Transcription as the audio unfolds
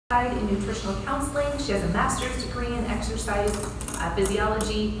in nutritional counseling. She has a master's degree in exercise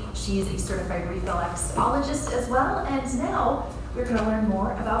physiology. She's a certified reflexologist as well. And now we're going to learn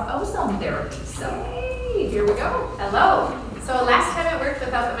more about ozone therapy. So here we go. Hello. So last time it worked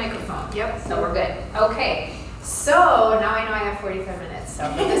without the microphone. Yep. So we're good. Okay. So now I know I have 45 minutes. So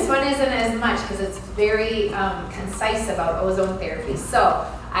but this one isn't as much because it's very concise about ozone therapy. So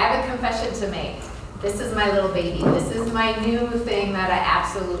I have a confession to make. This is my little baby. This is my new thing that I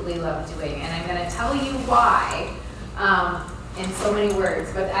absolutely love doing. And I'm going to tell you why in so many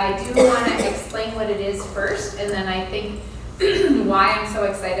words. But I do want to explain what it is first. And then I think why I'm so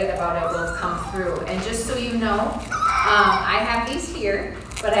excited about it will come through. And just so you know, I have these here.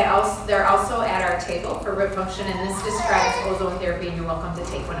 But they're also at our table for root function. And this describes ozone therapy. And you're welcome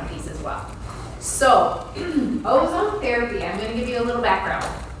to take one apiece as well. So ozone therapy, I'm going to give you a little background.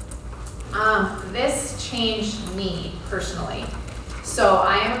 This changed me personally. So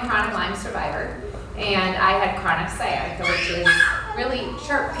I am a chronic Lyme survivor, and I had chronic sciatica, which is really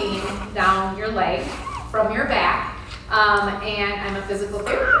sharp pain down your leg from your back, and I'm a physical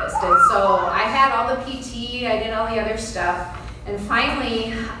therapist. And so I had all the PT, I did all the other stuff, and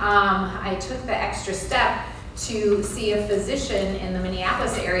finally I took the extra step to see a physician in the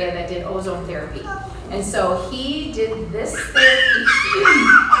Minneapolis area that did ozone therapy. And so he did this therapy.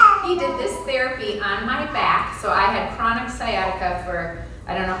 He did this therapy on my back. So I had chronic sciatica for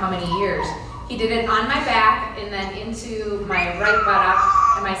I don't know how many years. He did it on my back and then into my right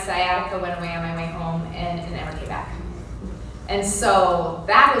buttock, and my sciatica went away on my way home and it never came back. And so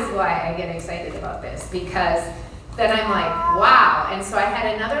that was why I get excited about this, because then I'm like, wow. And so I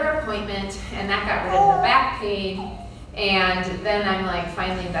had another appointment and that got rid of the back pain. And then I'm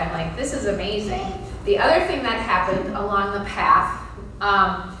like, this is amazing. The other thing that happened along the path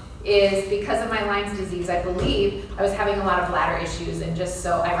is because of my Lyme's disease, I believe I was having a lot of bladder issues. And just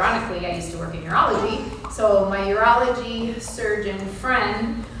so ironically, I used to work in urology. So my urology surgeon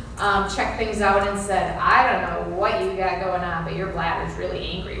friend checked things out and said, I don't know what you got going on, but your bladder's really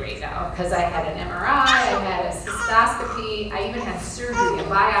angry right now. Because I had an MRI, I had a cystoscopy, I even had surgery, a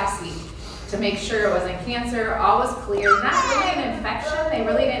biopsy, to make sure it wasn't cancer. All was clear. Not really an infection. They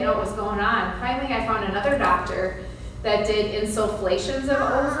really didn't know what was going on. Finally, I found another doctor that did insufflations of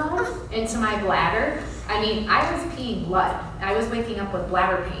ozone into my bladder. I mean, I was peeing blood. I was waking up with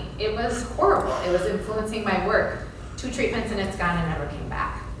bladder pain. It was horrible. It was influencing my work. 2 treatments and it's gone and never came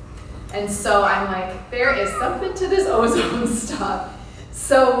back. And so I'm like, there is something to this ozone stuff.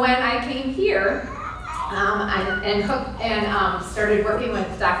 So when I came here and started working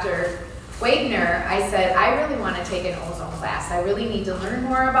with Dr. Wagner, I said, I really want to take an ozone class. I really need to learn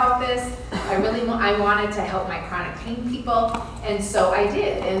more about this. I wanted to help my chronic pain people, and so I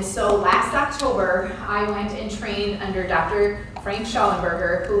did. And so last October, I went and trained under Dr. Frank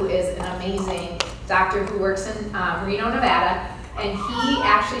Schallenberger, who is an amazing doctor who works in Reno, Nevada, and he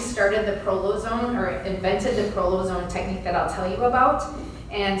actually started the Prolozone, or invented the Prolozone technique that I'll tell you about.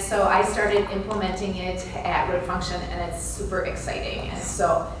 And so I started implementing it at Root Function, and it's super exciting. And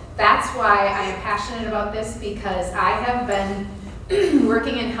so that's why I am passionate about this, because I have been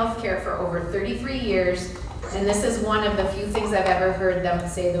working in healthcare for over 33 years, and this is one of the few things I've ever heard them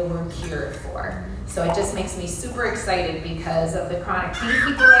say the word cured for. So it just makes me super excited because of the chronic pain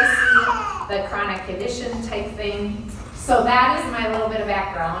people I see, the chronic condition type thing. So that is my little bit of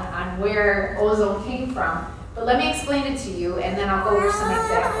background on where ozone came from. But let me explain it to you, and then I'll go over some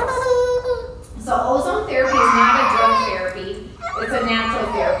examples. So ozone therapy is not a drug therapy. It's a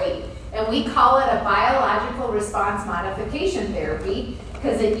natural therapy, and we call it a biological response modification therapy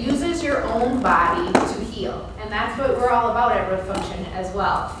because it uses your own body to heal, and that's what we're all about at Root Function as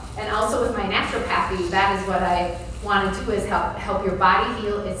well. And also with my naturopathy, that is what I want to do, is help your body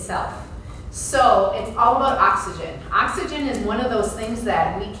heal itself. So it's all about oxygen. Oxygen is one of those things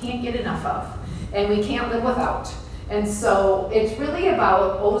that we can't get enough of, and we can't live without. And so it's really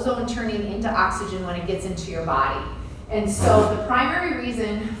about ozone turning into oxygen when it gets into your body. And so the primary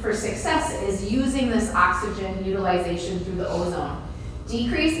reason for success is using this oxygen utilization through the ozone.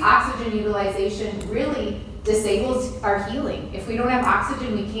 Decreased oxygen utilization really disables our healing. If we don't have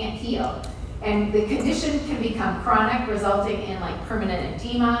oxygen, we can't heal. And the condition can become chronic, resulting in like permanent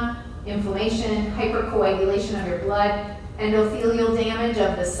edema, inflammation, hypercoagulation of your blood, endothelial damage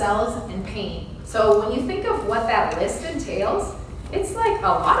of the cells, and pain. So when you think of what that list entails, it's like a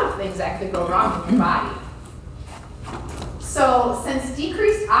lot of things that could go wrong with your body. So since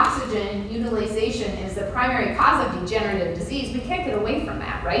decreased oxygen utilization is the primary cause of degenerative disease, we can't get away from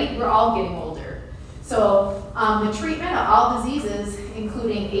that, right? We're all getting older. So the treatment of all diseases,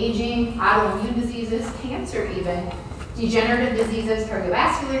 including aging, autoimmune diseases, cancer even, degenerative diseases,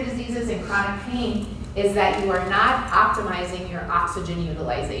 cardiovascular diseases, and chronic pain is that you are not optimizing your oxygen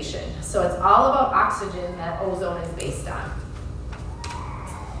utilization. So it's all about oxygen that ozone is based on.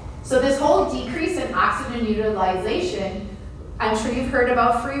 So this whole decrease in oxygen utilization, I'm sure you've heard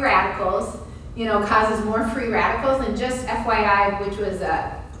about free radicals, causes more free radicals. And just FYI, which was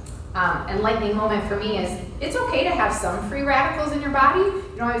a enlightening moment for me, is it's okay to have some free radicals in your body.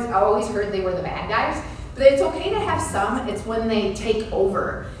 I always heard they were the bad guys, but it's okay to have some. It's when they take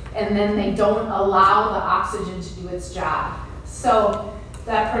over and then they don't allow the oxygen to do its job. So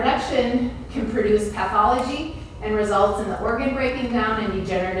that production can produce pathology and results in the organ breaking down and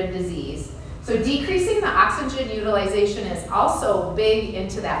degenerative disease. So decreasing the oxygen utilization is also big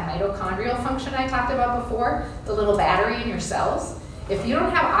into that mitochondrial function I talked about before, the little battery in your cells. If you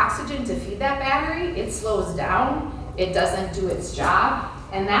don't have oxygen to feed that battery, it slows down, it doesn't do its job,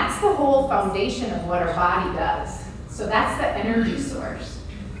 and that's the whole foundation of what our body does. So that's the energy source.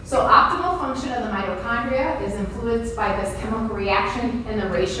 So optimal function of the mitochondria is influenced by this chemical reaction and the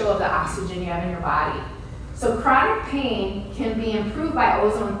ratio of the oxygen you have in your body. So chronic pain can be improved by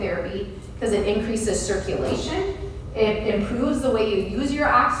ozone therapy because it increases circulation, it improves the way you use your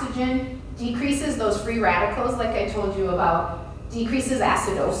oxygen, decreases those free radicals like I told you about, decreases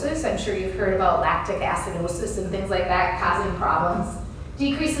acidosis. I'm sure you've heard about lactic acidosis and things like that causing problems,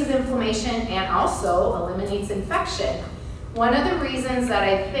 decreases inflammation, and also eliminates infection. One of the reasons that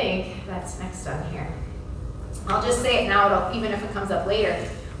I think, that's next on here, I'll just say it now, even if it comes up later.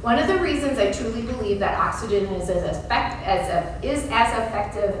 One of the reasons I truly believe that oxygen is as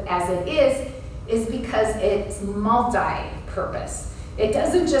effective as it is because it's multi-purpose. It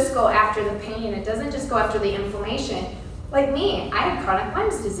doesn't just go after the pain, it doesn't just go after the inflammation. Like me, I had chronic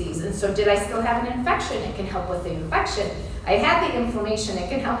Lyme disease, and so did I still have an infection? It can help with the infection. I had the inflammation, it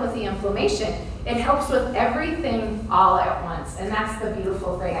can help with the inflammation. It helps with everything all at once, and that's the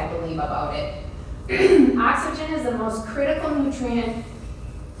beautiful thing I believe about it. Oxygen is the most critical nutrient,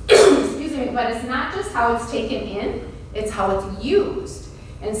 excuse me, but it's not just how it's taken in, it's how it's used.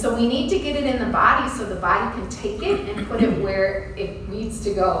 And so we need to get it in the body so the body can take it and put it where it needs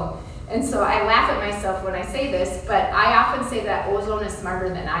to go. And so I laugh at myself when I say this, but I often say that ozone is smarter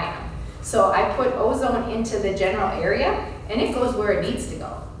than I am. So I put ozone into the general area, and it goes where it needs to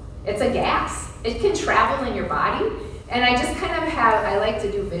go. It's a gas. It can travel in your body, and I just kind of I like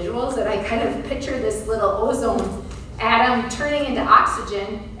to do visuals, and I kind of picture this little ozone atom turning into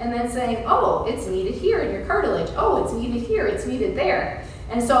oxygen, and then saying, oh, it's needed here in your cartilage. Oh, it's needed here, it's needed there.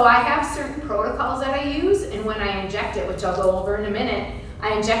 And so I have certain protocols that I use, and when I inject it, which I'll go over in a minute,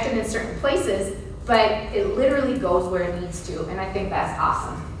 I inject it in certain places, but it literally goes where it needs to, and I think that's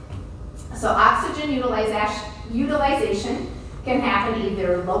awesome. So oxygen utilization can happen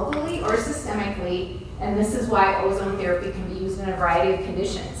either locally or systemically, and this is why ozone therapy can be used in a variety of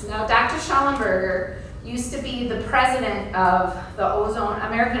conditions. Now, Dr. Schallenberger used to be the president of the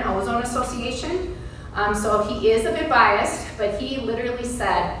American Ozone Association, so he is a bit biased, but he literally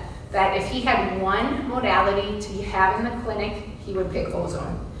said that if he had one modality to have in the clinic, he would pick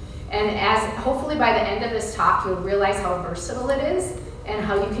ozone. And as hopefully by the end of this talk, you'll realize how versatile it is and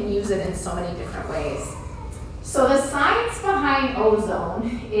how you can use it in so many different ways. So the science behind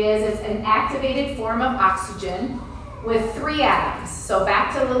ozone is it's an activated form of oxygen with 3 atoms. So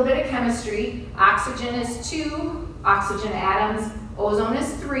back to a little bit of chemistry, oxygen is 2 oxygen atoms, ozone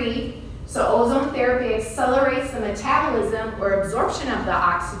is 3. So ozone therapy accelerates the metabolism or absorption of the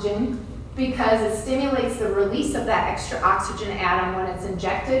oxygen because it stimulates the release of that extra oxygen atom when it's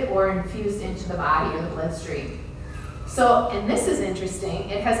injected or infused into the body or the bloodstream. So, and this is interesting,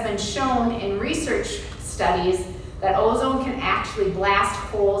 it has been shown in research studies that ozone can actually blast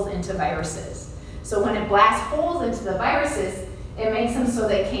holes into viruses. So when it blasts holes into the viruses, it makes them so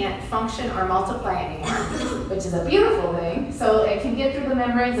they can't function or multiply anymore, which is a beautiful thing. So it can get through the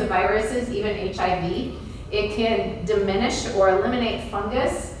membranes of viruses, even HIV. It can diminish or eliminate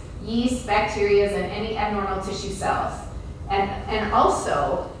fungus, yeast, bacteria, and any abnormal tissue cells. And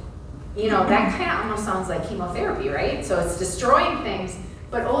also, that kind of almost sounds like chemotherapy, right? So it's destroying things,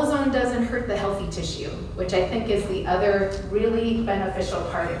 but ozone doesn't hurt the healthy tissue, which I think is the other really beneficial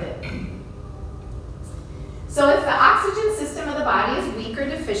part of it. So if the oxygen system of the body is weak or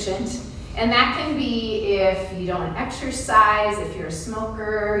deficient, and that can be if you don't exercise, if you're a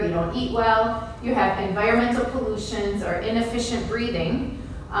smoker, you don't eat well, you have environmental pollutions or inefficient breathing,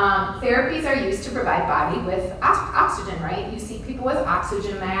 therapies are used to provide body with oxygen, right? You see people with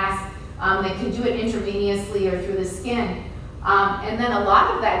oxygen masks, they can do it intravenously or through the skin. And then a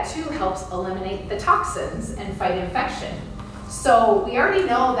lot of that too helps eliminate the toxins and fight infection. So we already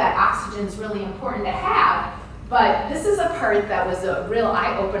know that oxygen is really important to have, But this is a part that was a real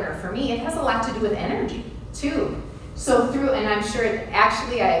eye-opener for me. It has a lot to do with energy, too. So and I'm sure,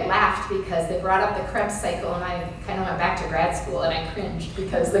 actually I laughed because they brought up the Krebs cycle, and I kind of went back to grad school and I cringed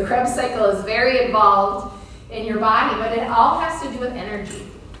because the Krebs cycle is very involved in your body, but it all has to do with energy.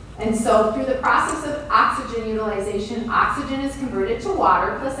 And so through the process of oxygen utilization, oxygen is converted to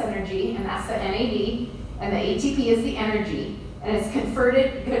water plus energy, and that's the NAD, and the ATP is the energy. And it's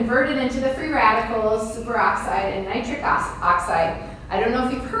converted into the free radicals, superoxide and nitric oxide. I don't know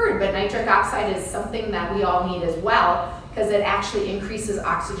if you've heard, but nitric oxide is something that we all need as well because it actually increases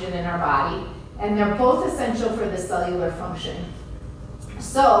oxygen in our body. And they're both essential for the cellular function.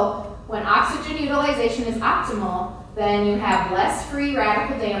 So when oxygen utilization is optimal, then you have less free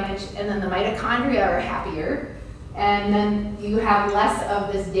radical damage, and then the mitochondria are happier, and then you have less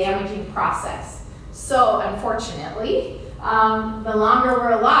of this damaging process. So unfortunately, the longer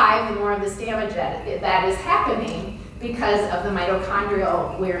we're alive, the more of this damage that is happening because of the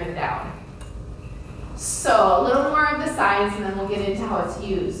mitochondrial wearing down. So a little more of the science, and then we'll get into how it's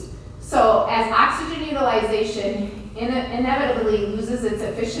used. So as oxygen utilization inevitably loses its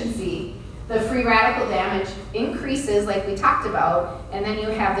efficiency, the free radical damage increases like we talked about, and then you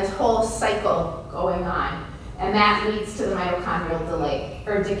have this whole cycle going on, and that leads to the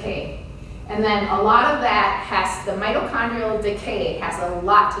mitochondrial decay. And then a lot of that the mitochondrial decay has a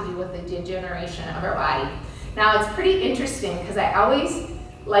lot to do with the degeneration of our body. Now it's pretty interesting because I always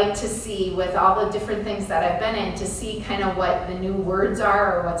like to see, with all the different things that I've been in, to see kind of what the new words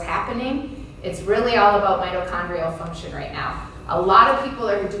are or what's happening. It's really all about mitochondrial function right now. A lot of people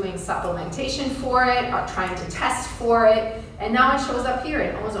are doing supplementation for it, are trying to test for it, and now it shows up here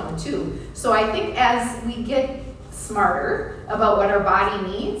in ozone too. So I think as we get smarter about what our body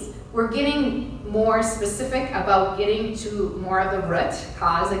needs, we're getting more specific about getting to more of the root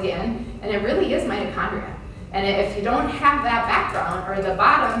cause again, and it really is mitochondria. And if you don't have that background or the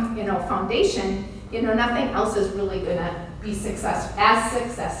bottom, foundation, nothing else is really gonna be as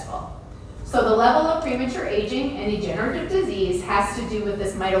successful. So the level of premature aging and degenerative disease has to do with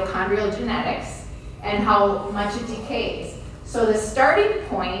this mitochondrial genetics and how much it decays. So the starting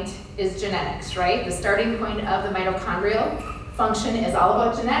point is genetics, right? The starting point of the mitochondrial function is all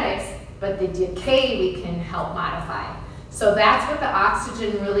about genetics, but the decay we can help modify. So that's what the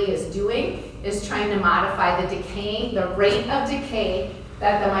oxygen really is doing, is trying to modify the decay, the rate of decay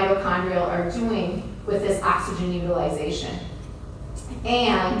that the mitochondria are doing with this oxygen utilization.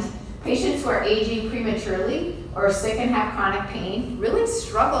 And patients who are aging prematurely or sick and have chronic pain really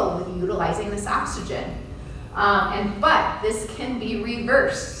struggle with utilizing this oxygen. But this can be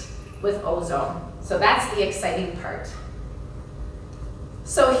reversed with ozone. So that's the exciting part.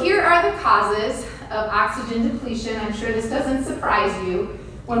 So here are the causes of oxygen depletion. I'm sure this doesn't surprise you.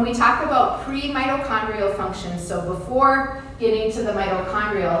 When we talk about pre-mitochondrial function, so before getting to the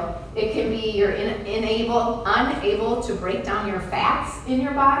mitochondrial, it can be you're unable to break down your fats in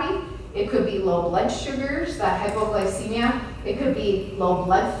your body. It could be low blood sugars, that hypoglycemia. It could be low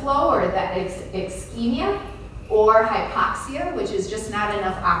blood flow, or that ischemia, or hypoxia, which is just not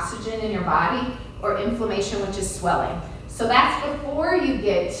enough oxygen in your body, or inflammation, which is swelling. So that's before you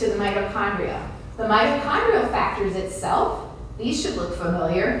get to the mitochondria. The mitochondrial factors itself, these should look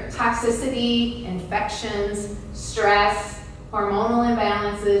familiar: toxicity, infections, stress, hormonal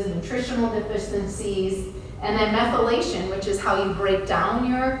imbalances, nutritional deficiencies, and then methylation, which is how you break down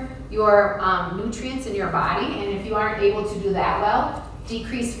your nutrients in your body. And if you aren't able to do that well,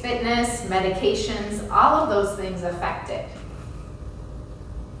 decreased fitness, medications, all of those things affect it.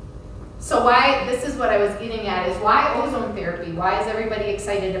 So this is what I was getting at, is why ozone therapy? Why is everybody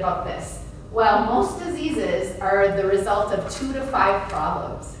excited about this? Well, most diseases are the result of 2 to 5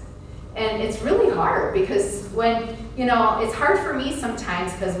 problems. And it's really hard because it's hard for me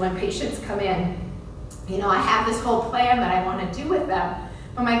sometimes, because when patients come in, I have this whole plan that I want to do with them,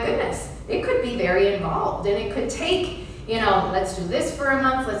 but my goodness, it could be very involved, and it could take, let's do this for a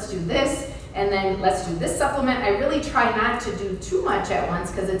month, let's do this, and then let's do this supplement. I really try not to do too much at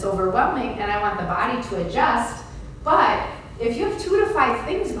once because it's overwhelming and I want the body to adjust. But if you have 2 to 5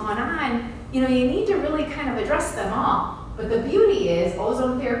 things going on, you need to really kind of address them all. But the beauty is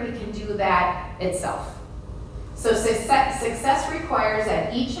ozone therapy can do that itself. So success requires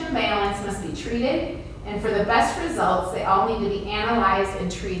that each imbalance must be treated, and for the best results, they all need to be analyzed and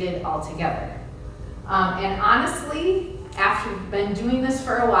treated all together. And honestly, after been doing this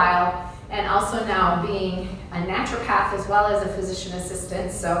for a while, and also now being a naturopath as well as a physician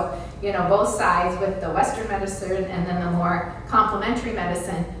assistant, so both sides with the Western medicine and then the more complementary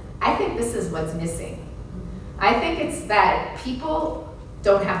medicine, I think this is what's missing. I think it's that people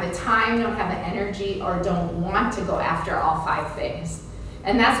don't have the time, don't have the energy, or don't want to go after all 5 things.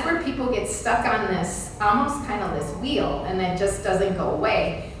 And that's where people get stuck on this, almost kind of this wheel, and it just doesn't go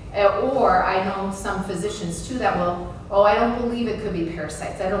away. Or I know some physicians too that will, oh, I don't believe it could be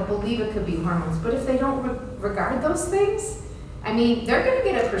parasites, I don't believe it could be hormones. But if they don't regard those things, I mean, they're gonna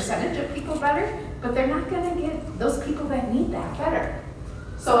get a percentage of people better, but they're not gonna get those people that need that better.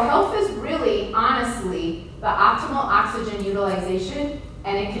 So health is really, honestly, the optimal oxygen utilization,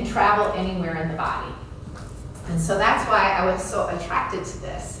 and it can travel anywhere in the body. And so that's why I was so attracted to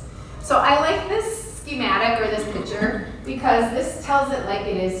this. So I like this schematic or this picture because this tells it like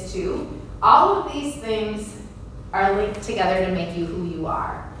it is too. All of these things are linked together to make you who you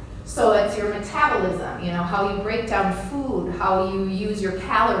are. So it's your metabolism, you know, how you break down food, how you use your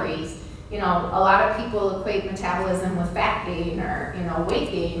calories. You know, a lot of people equate metabolism with fat gain or, you know,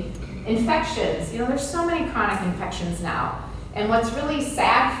 weight gain. Infections, you know, there's so many chronic infections now. And what's really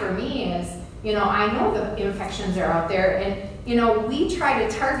sad for me is, you know, I know the infections are out there, and, you know, we try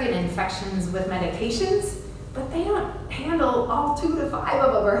to target infections with medications, but they don't handle all 2 to 5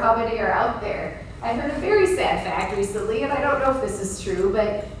 of them or how many are out there. I heard a very sad fact recently, and I don't know if this is true,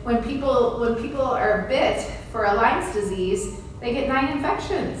 but when people are bit for a Lyme's disease, they get 9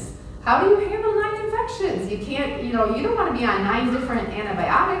 infections. How do you handle 9 infections? You can't, you know, you don't want to be on 9 different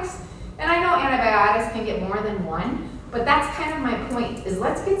antibiotics. And I know antibiotics can get more than 1, but that's kind of my point, is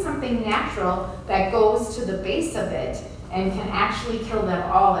let's get something natural that goes to the base of it and can actually kill them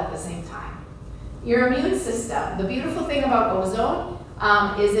all at the same time. Your immune system. The beautiful thing about ozone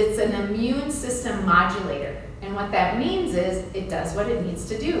is it's an immune system modulator. And what that means is it does what it needs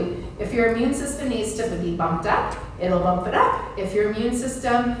to do. If your immune system needs to be bumped up, it'll bump it up. If your immune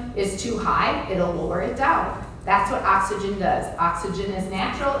system is too high, it'll lower it down. That's what oxygen does. Oxygen is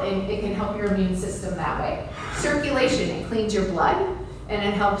natural, and it can help your immune system that way. Circulation, it cleans your blood, and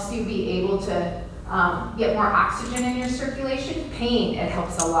it helps you be able to get more oxygen in your circulation. Pain, it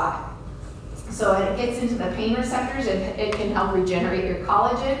helps a lot. So it gets into the pain receptors, it can help regenerate your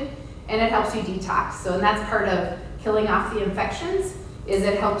collagen, and it helps you detox. So and that's part of killing off the infections, is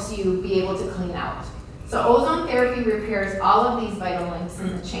it helps you be able to clean out. So ozone therapy repairs all of these vital links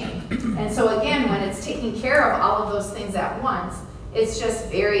in the chain. And so again, when it's taking care of all of those things at once, it's just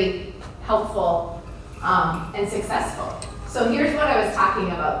very helpful and successful. So here's what I was talking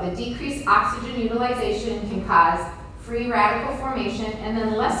about. The decreased oxygen utilization can cause free radical formation and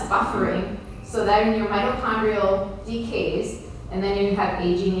then less buffering, so that in your mitochondrial decays, and then you have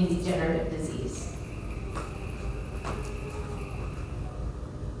aging and degenerative disease.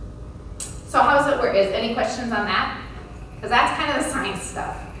 So how does it work? Is any questions on that? Because that's kind of the science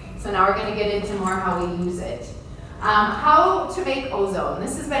stuff. So now we're going to get into more how we use it. How to make ozone.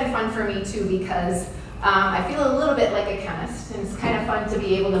 This has been fun for me too, because I feel a little bit like a chemist, and it's kind of fun to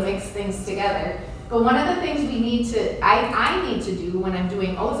be able to mix things together. But one of the things we need to, I need to do when I'm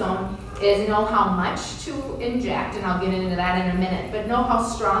doing ozone is know how much to inject, and I'll get into that in a minute, but know how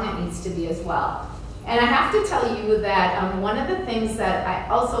strong it needs to be as well. And I have to tell you that one of the things that I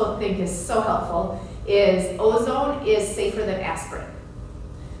also think is so helpful is ozone is safer than aspirin.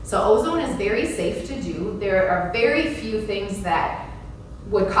 So ozone is very safe to do. There are very few things that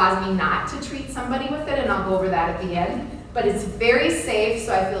would cause me not to treat somebody with it, and I'll go over that at the end. But it's very safe,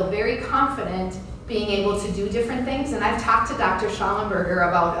 so I feel very confident being able to do different things. And I've talked to Dr. Schallenberger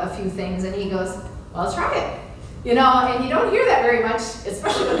about a few things, and he goes, well, try it. You know, and you don't hear that very much,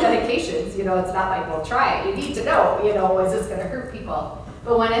 especially with medications. You know, it's not like, well, try it. You need to know, you know, is this going to hurt people?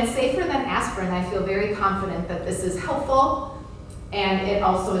 But when it's safer than aspirin, I feel very confident that this is helpful, and it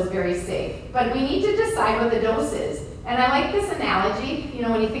also is very safe. But we need to decide what the dose is. And I like this analogy, you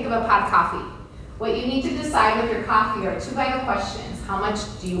know, when you think of a pot of coffee. What you need to decide with your coffee are 2 vital questions. How much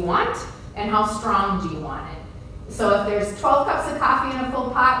do you want, and how strong do you want it? So if there's 12 cups of coffee in a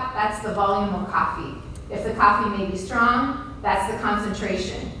full pot, that's the volume of coffee. If the coffee may be strong, that's the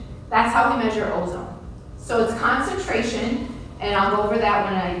concentration. That's how we measure ozone. So it's concentration, and I'll go over that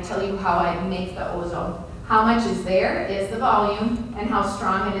when I tell you how I make the ozone. How much is there is the volume, and how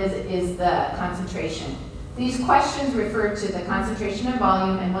strong it is the concentration. These questions refer to the concentration and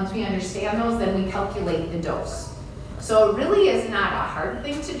volume, and once we understand those, then we calculate the dose. So it really is not a hard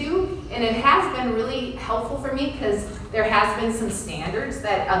thing to do, and it has been really helpful for me because there has been some standards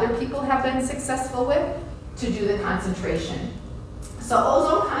that other people have been successful with to do the concentration. So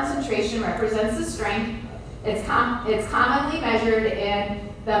ozone concentration represents the strength. It's commonly measured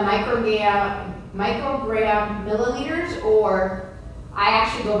in the microgram milliliters, or I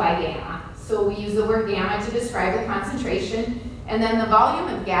actually go by gamma. So we use the word gamma to describe the concentration, and then the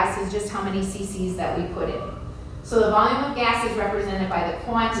volume of gas is just how many cc's that we put in. So the volume of gas is represented by the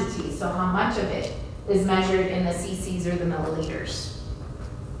quantity, so how much of it is measured in the cc's or the milliliters.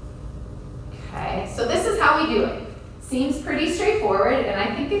 Okay, so this is how we do it. Seems pretty straightforward, and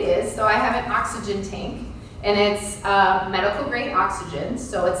I think it is. So I have an oxygen tank, and it's medical grade oxygen,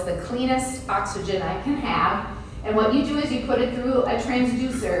 so it's the cleanest oxygen I can have. And what you do is you put it through a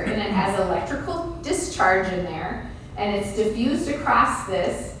transducer, and it has electrical discharge in there, and it's diffused across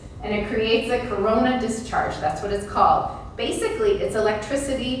this, and it creates a corona discharge. That's what it's called. Basically, it's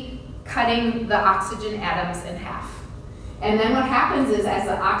electricity cutting the oxygen atoms in half. And then what happens is as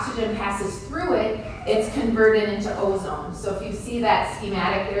the oxygen passes through it, it's converted into ozone. So if you see that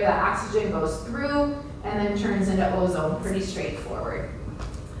schematic there, the oxygen goes through and then turns into ozone, pretty straightforward.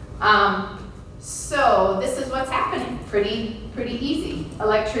 So this is what's happening, pretty easy.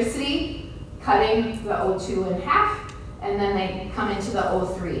 Electricity cutting the O2 in half, and then they come into the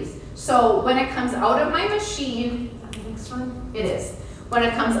O3s. So when it comes out of my machine, is that the next one? It is. When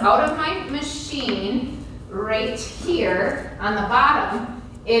it comes out of my machine, right here on the bottom,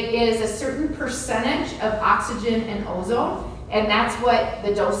 it is a certain percentage of oxygen and ozone, and that's what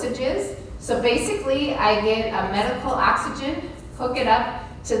the dosage is. So basically, I get a medical oxygen, hook it up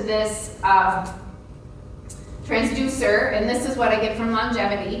to this transducer, and this is what I get from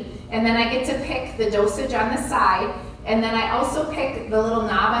longevity, and then I get to pick the dosage on the side, and then I also pick the little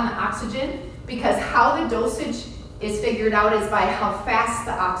knob on the oxygen, because how the dosage is figured out is by how fast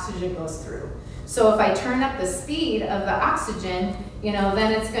the oxygen goes through. So if I turn up the speed of the oxygen, you know,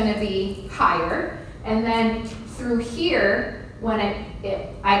 then it's going to be higher. And then through here, when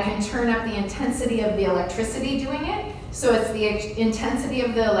I can turn up the intensity of the electricity doing it. So it's the intensity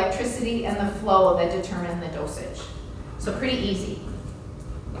of the electricity and the flow that determine the dosage. So pretty easy.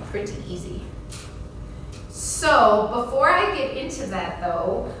 Pretty easy. So before I get into that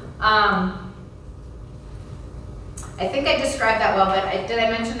though, I think I described that well, but did I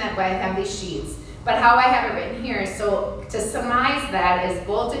mention that I have these sheets? But how I have it written here, so to surmise that is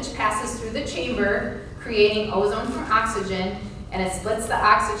voltage passes through the chamber, creating ozone from oxygen, and it splits the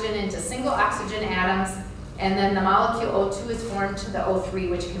oxygen into single oxygen atoms, and then the molecule O2 is formed to the O3,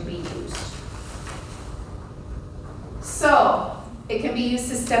 which can be used. So it can be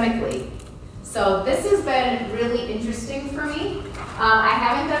used systemically. So this has been really interesting for me. I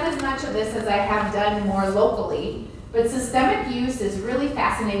haven't done as much of this as I have done more locally, but systemic use is really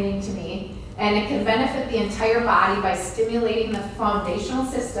fascinating to me, and it can benefit the entire body by stimulating the foundational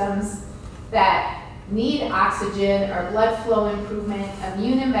systems that need oxygen or blood flow improvement,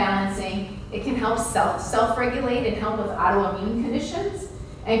 immune imbalancing. It can help self-regulate and help with autoimmune conditions,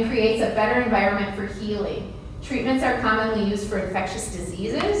 and creates a better environment for healing. Treatments are commonly used for infectious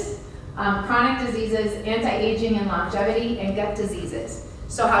diseases, chronic diseases, anti-aging and longevity, and gut diseases.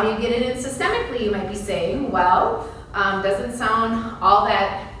 So how do you get it in systemically, you might be saying? Well, doesn't sound all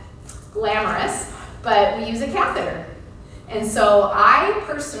that glamorous, but we use a catheter. And so I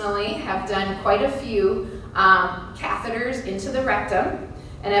personally have done quite a few catheters into the rectum,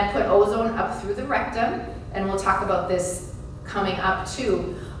 and I've put ozone up through the rectum, and we'll talk about this coming up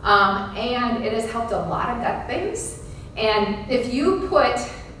too. And it has helped a lot of gut things. And if you put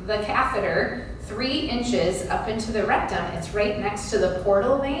the catheter 3 inches up into the rectum, it's right next to the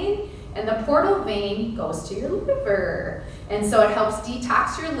portal vein, and the portal vein goes to your liver. And so it helps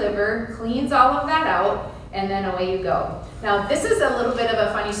detox your liver, cleans all of that out, and then away you go. Now this is a little bit of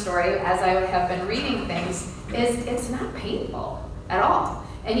a funny story as I have been reading things, is it's not painful at all.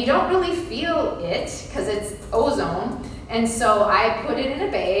 And you don't really feel it because it's ozone. And so I put it in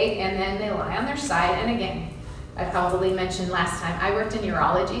a bag, and then they lie on their side. And again, I probably mentioned last time, I worked in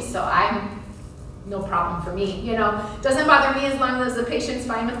urology, so I'm no problem for me. You know, doesn't bother me as long as the patient's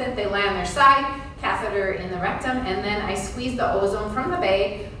fine with it. They lie on their side, catheter in the rectum, and then I squeeze the ozone from the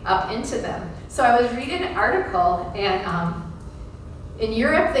bag up into them. So I was reading an article, and in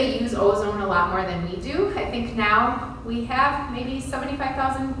Europe they use ozone a lot more than we do. I think now we have maybe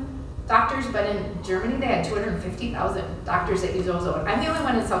 75,000 doctors, but in Germany they had 250,000 doctors that use ozone. I'm the only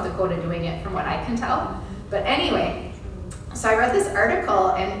one in South Dakota doing it from what I can tell. But anyway, so I read this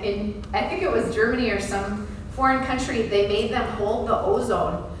article, and in, I think it was Germany or some foreign country, they made them hold the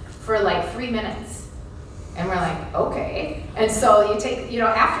ozone for like 3 minutes. And we're like, okay. And so you take, you know,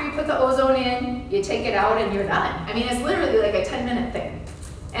 after you put the ozone in, you take it out and you're done. I mean, it's literally like a 10-minute thing.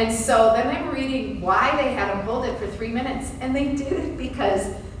 And so then I'm reading why they had them hold it for 3 minutes. And they did it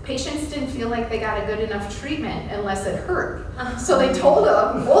because patients didn't feel like they got a good enough treatment unless it hurt. So they told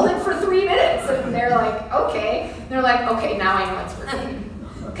them, hold it for 3 minutes. And they're like, okay. And they're like, okay, now I know it's working.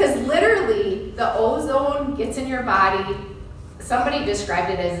 Because literally, the ozone gets in your body, somebody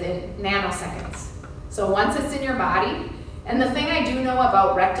described it as in nanoseconds. So once it's in your body, and the thing I do know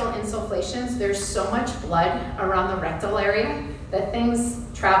about rectal insufflations, there's so much blood around the rectal area that things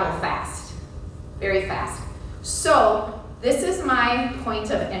travel fast, very fast. So this is my point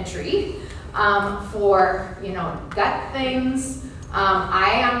of entry for, you know, gut things.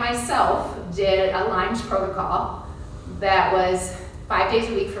 I on myself did a Lyme's protocol that was 5 days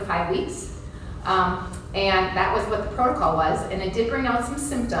a week for 5 weeks. And that was what the protocol was, and it did bring out some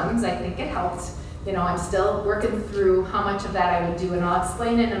symptoms. I think it helped. You know, I'm still working through how much of that I would do, and I'll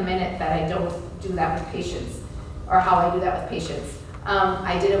explain in a minute that I don't do that with patients, or how I do that with patients.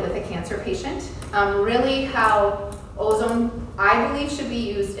 I did it with a cancer patient. Really how ozone, I believe, should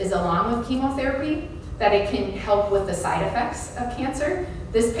be used is along with chemotherapy, that it can help with the side effects of cancer.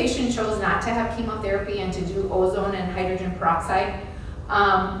 This patient chose not to have chemotherapy and to do ozone and hydrogen peroxide.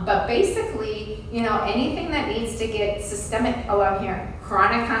 But basically, you know, anything that needs to get systemic along here,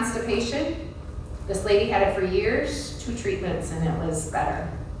 chronic constipation, this lady had it for years, 2 treatments, and it was better.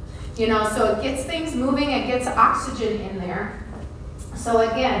 You know, so it gets things moving, it gets oxygen in there. So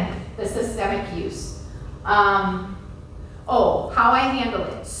again, the systemic use. How I handle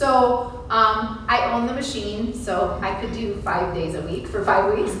it. So I own the machine, so I could do 5 days a week for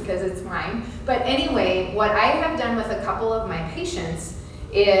 5 weeks because it's mine. But anyway, what I have done with a couple of my patients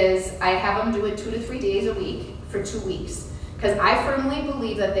is I have them do it 2 to 3 days a week for 2 weeks. Because I firmly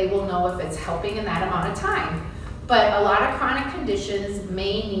believe that they will know if it's helping in that amount of time. But a lot of chronic conditions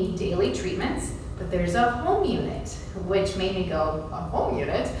may need daily treatments, but there's a home unit, which made me go, a home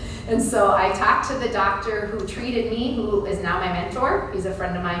unit? And so I talked to the doctor who treated me, who is now my mentor. He's a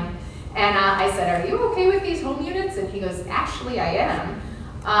friend of mine. And I said, are you okay with these home units? And he goes, actually I am.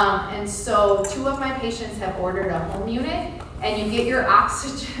 And so 2 of my patients have ordered a home unit, and you get your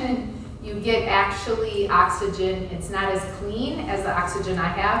oxygen. You get actually oxygen. It's not as clean as the oxygen I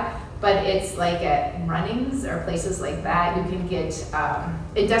have, but it's like at Runnings or places like that, you can get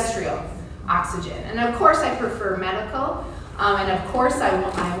industrial oxygen. And of course I prefer medical, and of course I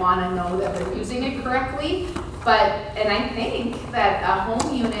want to know that they're using it correctly, and I think that a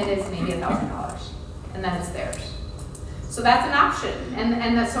home unit is maybe $1,000, and then it's theirs. So that's an option,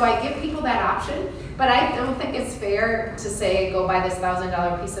 and so I give people that option, but I don't think it's fair to say go buy this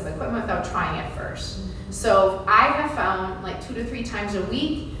 $1,000 piece of equipment without trying it first. So I have found like 2 to 3 times a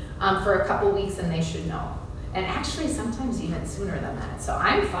week for a couple weeks, and they should know. And actually sometimes even sooner than that. So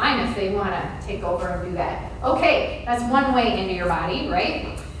I'm fine if they want to take over and do that. Okay, that's one way into your body,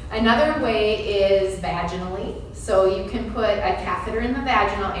 right? Another way is vaginally. So you can put a catheter in the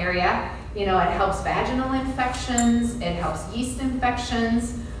vaginal area. You know, it helps vaginal infections, it helps yeast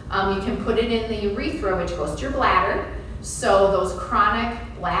infections. You can put it in the urethra, which goes to your bladder. So those chronic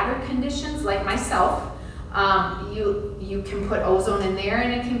bladder conditions, like myself, you can put ozone in there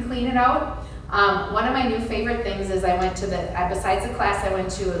and it can clean it out. One of my new favorite things is I went to besides the class, I went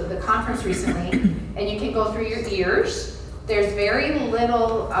to the conference recently, and you can go through your ears. There's very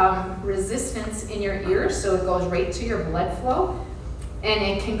little resistance in your ears, so it goes right to your blood flow, and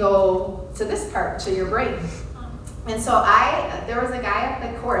it can go to this part, to your brain. And so there was a guy at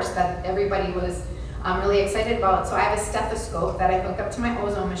the course that everybody was really excited about. So I have a stethoscope that I hook up to my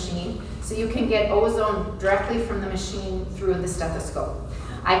ozone machine, so you can get ozone directly from the machine through the stethoscope.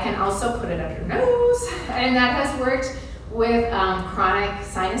 I can also put it up your nose, and that has worked with chronic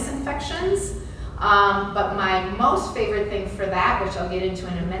sinus infections. But my most favorite thing for that, which I'll get into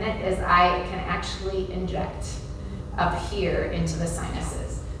in a minute, is I can actually inject up here into the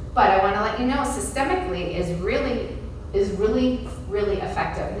sinuses. But I want to let you know, systemically is really, really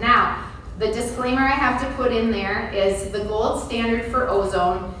effective. Now, the disclaimer I have to put in there is the gold standard for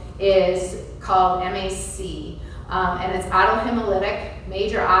ozone is called MAC, and it's autohemolytic,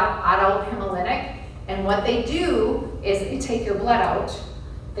 major autohemolytic. And what they do is they take your blood out,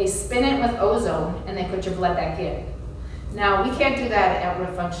 they spin it with ozone, and they put your blood back in. Now, we can't do that at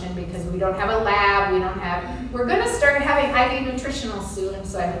Refunction because we don't have a lab, we're gonna start having IV nutritional soon,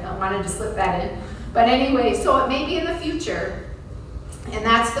 so I wanted to slip that in. But anyway, so it may be in the future, and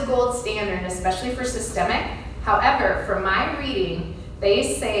that's the gold standard, especially for systemic. However, from my reading,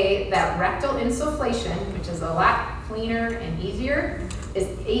 they say that rectal insufflation, which is a lot cleaner and easier, is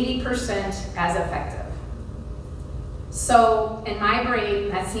 80% as effective. So in my brain,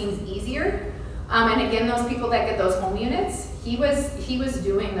 that seems easier. And again, those people that get those home units, he was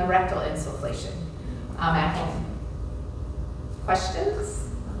doing the rectal insufflation at home. Questions?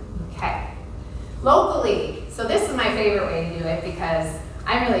 Okay. Locally, so this is my favorite way to do it because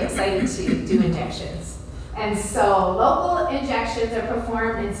I'm really excited to do injections. And so local injections are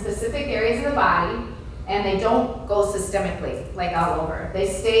performed in specific areas of the body, and they don't go systemically, like all over. They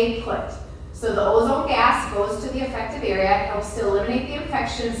stay put. So the ozone gas goes to the affected area, helps to eliminate the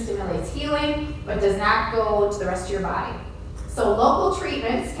infection, stimulates healing, but does not go to the rest of your body. So local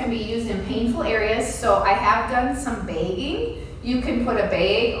treatments can be used in painful areas. So I have done some bagging. You can put a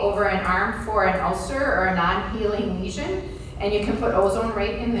bag over an arm for an ulcer or a non-healing lesion, and you can put ozone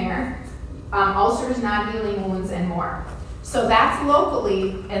right in there. Ulcers, non-healing wounds, and more. So that's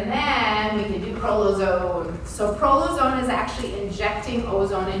locally, and then we can do prolozone. So prolozone is actually injecting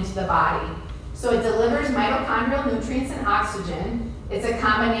ozone into the body. So it delivers mitochondrial nutrients and oxygen. It's a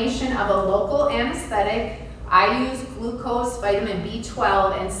combination of a local anesthetic. I use glucose, vitamin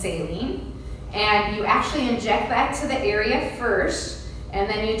B12, and saline. And you actually inject that to the area first, and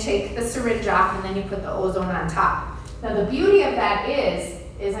then you take the syringe off, and then you put the ozone on top. Now the beauty of that is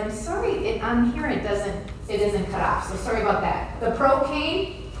I'm sorry, on here it isn't cut off, so sorry about that. The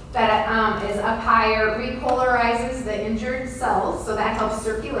procaine that is up higher repolarizes the injured cells, so that helps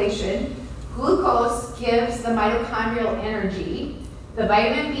circulation. Glucose gives the mitochondrial energy. The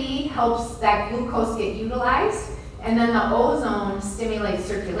vitamin B helps that glucose get utilized, and then the ozone stimulates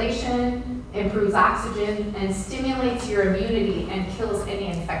circulation, improves oxygen, and stimulates your immunity and kills any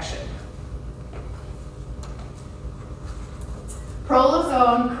infection.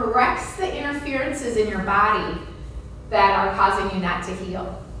 Prolozone corrects the interferences in your body that are causing you not to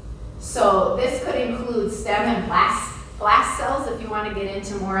heal. So this could include stem and blast cells if you want to get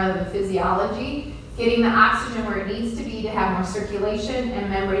into more of the physiology, getting the oxygen where it needs to be to have more circulation, and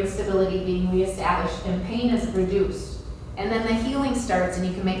membrane stability being reestablished, and pain is reduced. And then the healing starts, and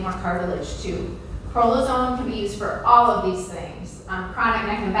you can make more cartilage too. Prolozone can be used for all of these things. Chronic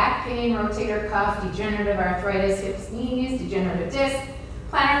neck and back pain, rotator cuff, degenerative arthritis, hips, knees, degenerative disc,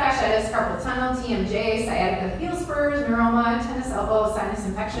 plantar fasciitis, carpal tunnel, TMJ, sciatica heel spurs, neuroma, tennis elbow, sinus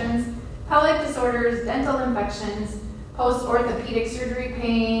infections, pelvic disorders, dental infections, post-orthopedic surgery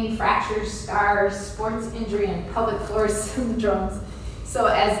pain, fractures, scars, sports injury, and pelvic floor syndromes. So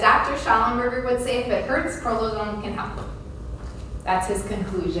as Dr. Schallenberger would say, if it hurts, prolozone can help. That's his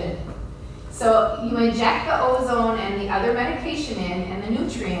conclusion. So you inject the ozone and the other medication in, and the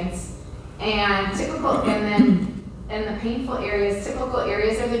nutrients, and the painful areas, typical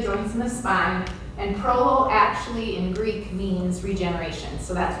areas are the joints and the spine, and prolo actually in Greek means regeneration.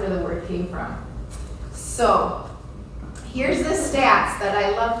 So that's where the word came from. So here's the stats that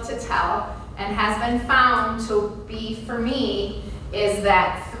I love to tell, and has been found to be, for me, is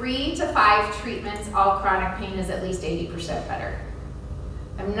that 3 to 5 treatments, all chronic pain is at least 80% better.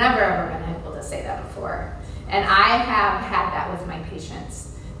 I've never ever been able to say that before. And I have had that with my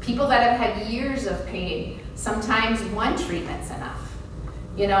patients. People that have had years of pain, sometimes one treatment's enough.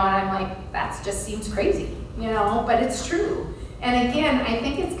 You know, and I'm like, that just seems crazy, you know, but it's true. And again, I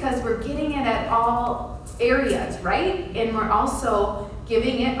think it's because we're getting it at all areas, right? And we're also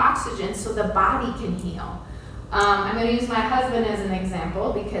giving it oxygen so the body can heal. I'm going to use my husband as an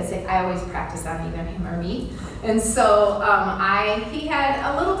example because I always practice on either him or me. And so he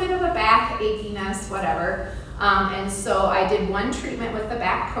had a little bit of a back achiness, whatever. And so I did one treatment with the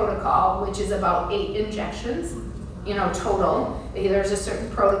back protocol, which is about 8 injections, you know, total. There's a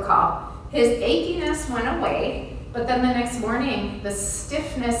certain protocol. His achiness went away, but then the next morning, the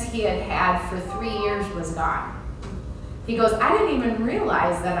stiffness he had had for 3 years was gone. He goes, I didn't even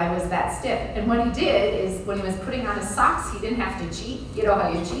realize that I was that stiff. And what he did is when he was putting on his socks, he didn't have to cheat. You know how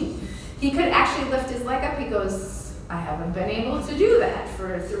you cheat? He could actually lift his leg up. He goes, I haven't been able to do that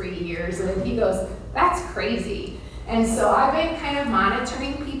for 3 years. And he goes, that's crazy. And so I've been kind of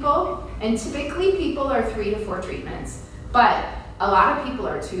monitoring people, and typically people are 3 to 4 treatments, but a lot of people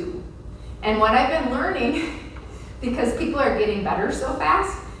are 2. And what I've been learning, because people are getting better so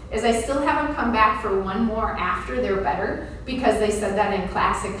fast, is I still have them come back for one more after they're better, because they said that in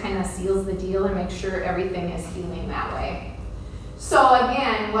class it kind of seals the deal and makes sure everything is healing that way. So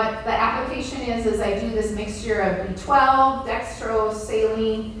again, what the application is I do this mixture of B12, dextrose,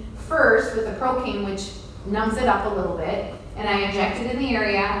 saline first with the procaine, which numbs it up a little bit, and I inject it in the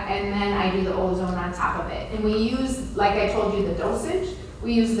area, and then I do the ozone on top of it. And we use, like I told you, the dosage.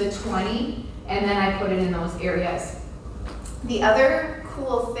 We use the 20, and then I put it in those areas. The other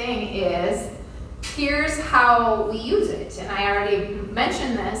cool thing is, here's how we use it. And I already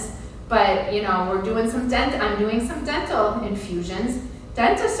mentioned this, but you know, I'm doing some dental infusions.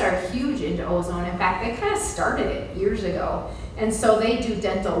 Dentists are huge into ozone. In fact, they kind of started it years ago. And so they do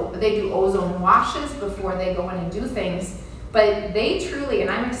ozone washes before they go in and do things. But they truly, and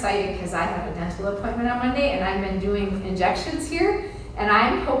I'm excited because I have a dental appointment on Monday, and I've been doing injections here, and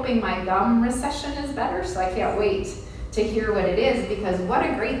I'm hoping my gum recession is better, so I can't wait to hear what it is, because what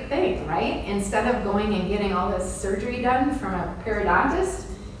a great thing, right? Instead of going and getting all this surgery done from a periodontist,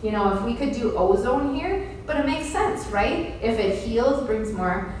 you know, if we could do ozone here, but it makes sense, right? If it heals, brings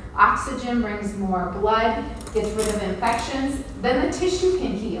more oxygen, brings more blood, gets rid of infections, then the tissue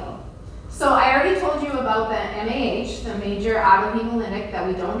can heal. So I already told you about the MAH, the major autohemolytic that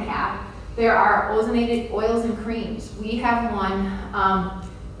we don't have. There are ozonated oils and creams. We have one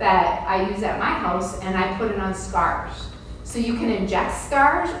that I use at my house, and I put it on scars. So you can inject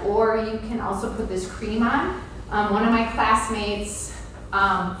scars, or you can also put this cream on. One of my classmates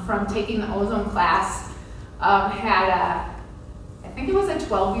from taking the ozone class had I think it was a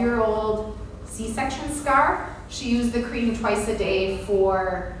 12-year-old C-section scar. She used the cream twice a day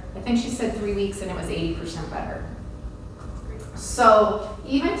for, I think she said 3 weeks, and it was 80% better. So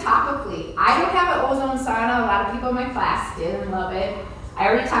even topically, I don't have an ozone sauna. A lot of people in my class did and love it. I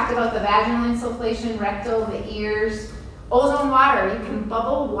already talked about the vaginal insufflation, rectal, the ears. Ozone water, you can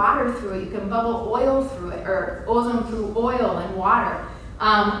bubble water through it. You can bubble oil through it, or ozone through oil and water.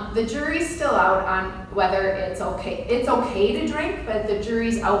 The jury's still out on whether it's okay. It's okay to drink, but the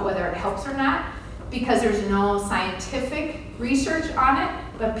jury's out whether it helps or not, because there's no scientific research on it,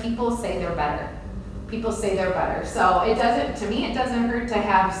 but people say they're better. People say they're better. So it doesn't, to me, it doesn't hurt to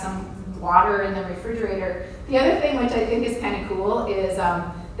have some water in the refrigerator. The other thing, which I think is kind of cool, is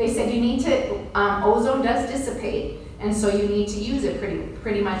they said you need to, ozone does dissipate, and so you need to use it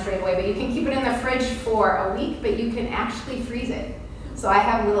pretty much right away, but you can keep it in the fridge for a week, but you can actually freeze it. So I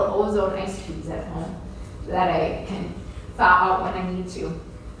have little ozone ice cubes at home that I can thaw out when I need to.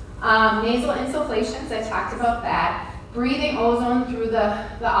 Nasal insufflations, I talked about that. Breathing ozone through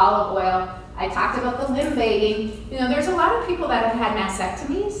the olive oil. I talked about the limb bathing. You know, there's a lot of people that have had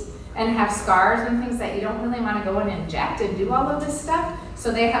mastectomies and have scars and things that you don't really want to go and inject and do all of this stuff.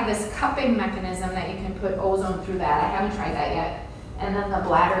 So they have this cupping mechanism that you can put ozone through that. I haven't tried that yet. And then the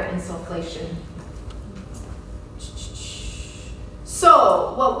bladder insufflation.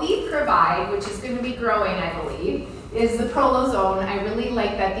 So what we provide, which is going to be growing, I believe, is the Prolozone. I really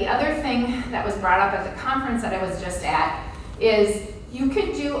like that. The other thing that was brought up at the conference that I was just at is you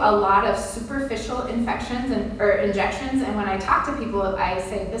could do a lot of superficial infections or injections, and when I talk to people, I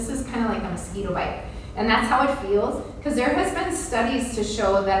say this is kind of like a mosquito bite. And that's how it feels, because there has been studies to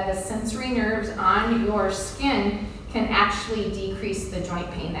show that the sensory nerves on your skin can actually decrease the joint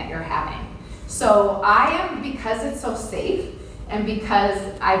pain that you're having. So I am, because it's so safe, and because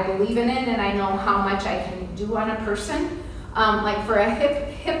I believe in it and I know how much I can do on a person, like for a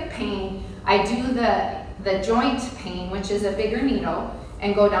hip pain, I do the joint pain, which is a bigger needle,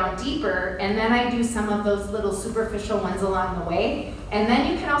 and go down deeper, and then I do some of those little superficial ones along the way. And then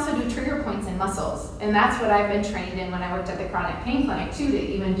you can also do trigger points in muscles, and that's what I've been trained in when I worked at the chronic pain clinic too, to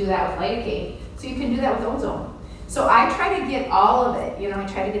even do that with lidocaine. So you can do that with ozone. So I try to get all of it. You know, I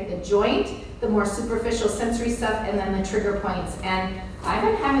try to get the joint, the more superficial sensory stuff, and then the trigger points. And I've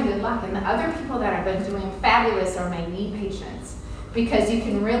been having good luck. And the other people that have been doing fabulous are my knee patients, because you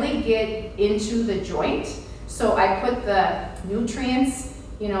can really get into the joint. So I put the nutrients,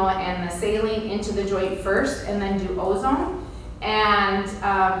 you know, and the saline into the joint first, and then do ozone. And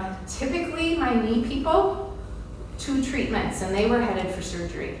typically my knee people, 2 treatments, and they were headed for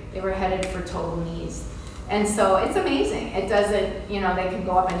surgery. They were headed for total knees. And so it's amazing. It doesn't, you know, they can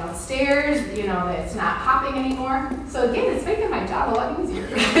go up and down stairs, you know, it's not popping anymore. So again, it's making my job a lot easier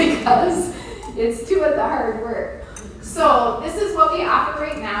because it's too much hard work. So this is what we offer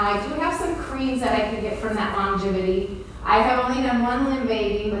right now. I do have some creams that I can get from that longevity. I have only done 1 limb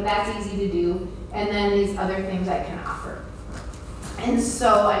bathing, but that's easy to do. And then these other things I can offer. And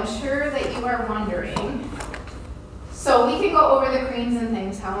so I'm sure that you are wondering. So we can go over the creams and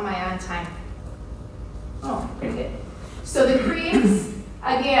things. How am I on time? Oh, pretty good. So the creams,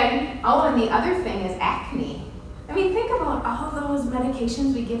 again, oh, and the other thing is acne. I mean, think about all those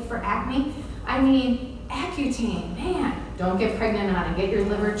medications we give for acne. I mean, Accutane, man, don't get pregnant on it. Get your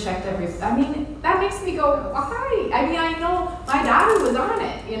liver checked I mean, that makes me go, why? I mean, I know my daughter was on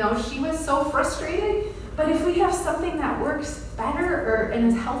it. You know, she was so frustrated. But if we have something that works better and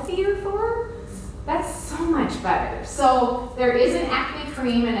is healthier for her, that's so much better. So there is an acne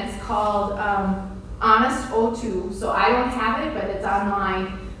cream, and it's called Honest O2. So I don't have it, but it's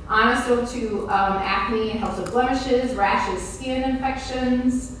online. Honest O2 acne, it helps with blemishes, rashes, skin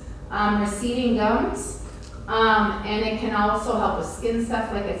infections, receding gums. And it can also help with skin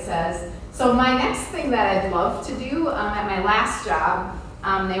stuff, like it says. So my next thing that I'd love to do, at my last job,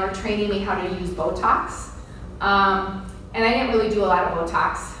 they were training me how to use Botox. And I didn't really do a lot of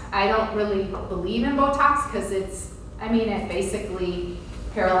Botox. I don't really believe in Botox because it basically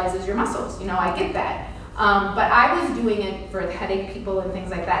paralyzes your muscles. You know, I get that. But I was doing it for headache people and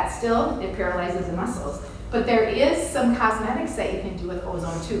things like that. Still, it paralyzes the muscles. But there is some cosmetics that you can do with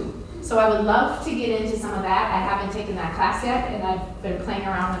ozone too. So I would love to get into some of that. I haven't taken that class yet, and I've been playing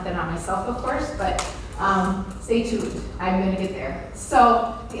around with it on myself, of course, but stay tuned. I'm gonna get there.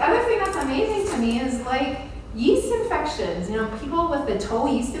 So the other thing that's amazing to me is like yeast infections. You know, people with the toe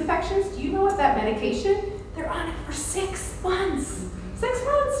yeast infections, do you know what that medication? They're on it for 6 months. 6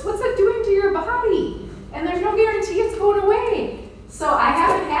 months, what's that doing to your body? And there's no guarantee it's going away. So I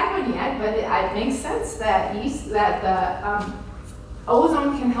haven't had one yet, but it makes sense that the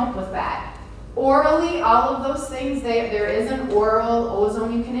ozone can help with that. Orally, all of those things, there is an oral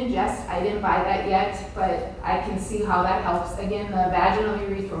ozone you can ingest. I didn't buy that yet, but I can see how that helps. Again, the vaginal,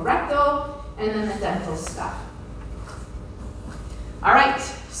 urethral, rectal, and then the dental stuff. All right,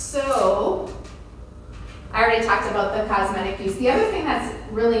 so I already talked about the cosmetic use. The other thing that's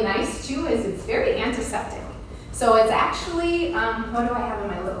really nice too is it's very antiseptic. So it's actually, what do I have in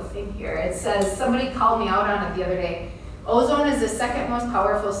my little thing here? It says, somebody called me out on it the other day. Ozone is the second most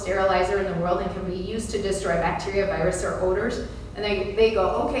powerful sterilizer in the world and can be used to destroy bacteria, virus, or odors. And they go,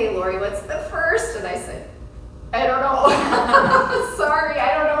 okay, Lori, what's the first? And I said, I don't know. Sorry,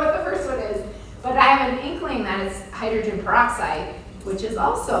 I don't know what the first one is. But I have an inkling that it's hydrogen peroxide, which is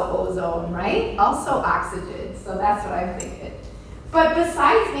also ozone, right? Also oxygen, so that's what I'm thinking. But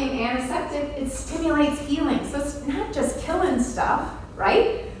besides being antiseptic, it stimulates healing. So it's not just killing stuff,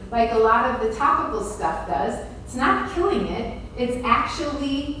 right? Like a lot of the topical stuff does. It's not killing it, it's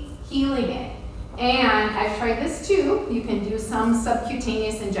actually healing it. And I've tried this too. You can do some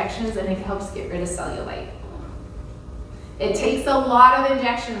subcutaneous injections and it helps get rid of cellulite. It takes a lot of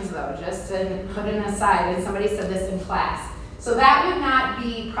injections though, just to put it aside, and somebody said this in class. So that would not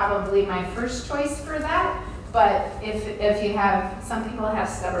be probably my first choice for that, but if you have, some people have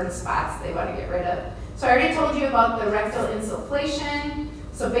stubborn spots they want to get rid of. So I already told you about the rectal insufflation.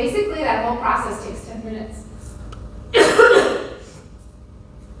 So basically that whole process takes 10 minutes.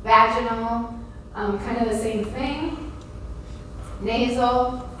 Vaginal, kind of the same thing.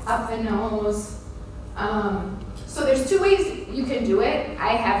 Nasal, up the nose. So there's 2 ways you can do it.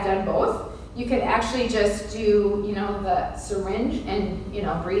 I have done both. You can actually just do, you know, the syringe and, you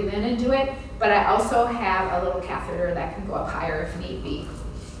know, breathe in and do it. But I also have a little catheter that can go up higher if need be.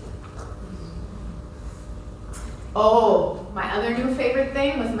 Oh, my other new favorite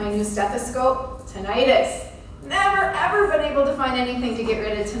thing with my new stethoscope, tinnitus. Never ever been able to find anything to get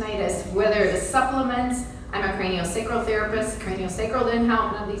rid of tinnitus, whether it is supplements. I'm a craniosacral therapist. Craniosacral didn't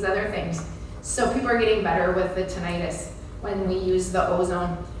help, none of these other things. So people are getting better with the tinnitus when we use the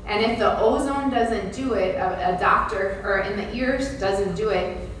ozone. And if the ozone doesn't do it, a doctor, or in the ears doesn't do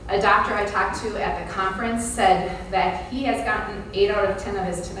it, a doctor I talked to at the conference said that he has gotten 8 out of 10 of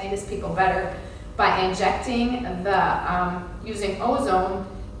his tinnitus people better by injecting the, using ozone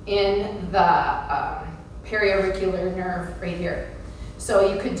in the periauricular nerve right here.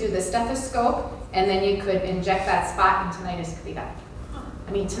 So you could do the stethoscope and then you could inject that spot and tinnitus could be gone.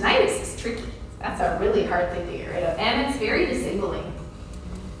 I mean, tinnitus is tricky. That's a really hard thing to get rid of, and it's very disabling.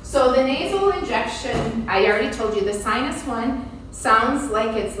 So the nasal injection, I already told you, the sinus one sounds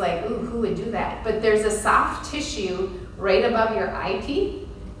like it's like, ooh, who would do that? But there's a soft tissue right above your eyepiece,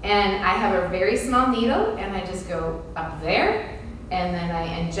 and I have a very small needle, and I just go up there, and then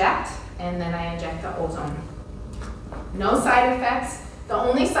I inject, and then I inject the ozone. No side effects. The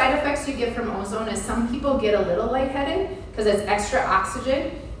only side effects you get from ozone is some people get a little lightheaded because it's extra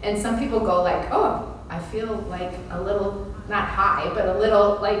oxygen, and some people go like, oh, I feel like a little, not high, but a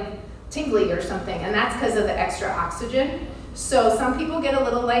little like tingly or something, and that's because of the extra oxygen. So some people get a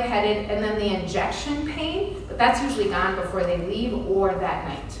little lightheaded, and then the injection pain, but that's usually gone before they leave or that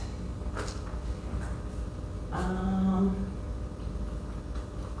night.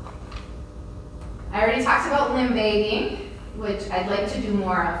 I already talked about limb bathing, which I'd like to do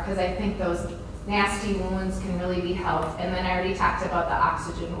more of because I think those nasty wounds can really be helped. And then I already talked about the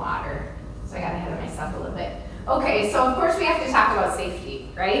oxygen water. So I got ahead of myself a little bit. Okay, so of course we have to talk about safety,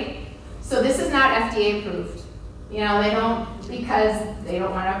 right? So this is not FDA approved. You know, they don't, because they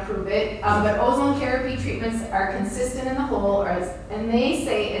don't want to approve it. But ozone therapy treatments are consistent in the whole, and they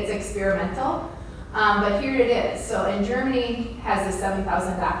say it's experimental. But here it is. So in Germany has the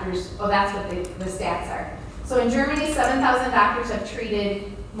 7,000 doctors. Oh, that's what the stats are. So in Germany, 7,000 doctors have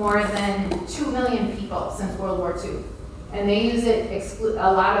treated more than 2 million people since World War II. And they use it,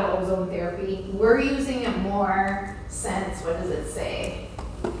 a lot of ozone therapy. We're using it more since, what does it say?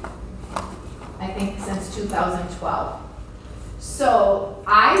 I think since 2012. So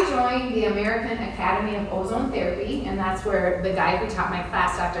I joined the American Academy of Ozone Therapy, and that's where the guy who taught my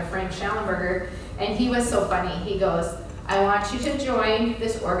class, Dr. Frank Schallenberger, and he was so funny. He goes, I want you to join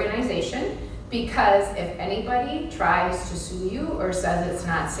this organization because if anybody tries to sue you or says it's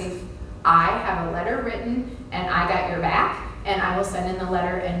not safe, I have a letter written and I got your back, and I will send in the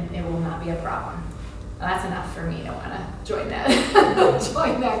letter and it will not be a problem. Well, that's enough for me to want to join that,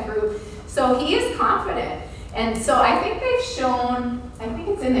 join that group. So he is confident. And so I think they've shown, I think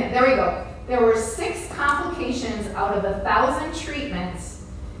it's in there, there we go. There were 6 complications out of 1,000 treatments,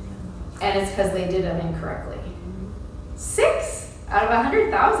 and it's because they did them incorrectly. 6 out of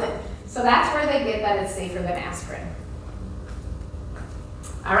 100,000. So that's where they get that it's safer than aspirin.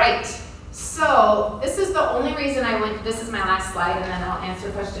 All right, so this is the only reason I went, this is my last slide, and then I'll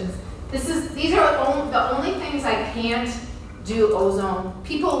answer questions. These are the only things I can't do ozone.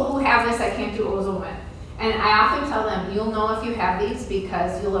 People who have this, I can't do ozone with. And I often tell them, you'll know if you have these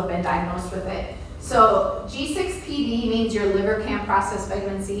because you'll have been diagnosed with it. So G6PD means your liver can't process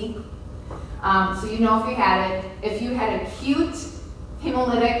vitamin C. So you know if you had it. If you had acute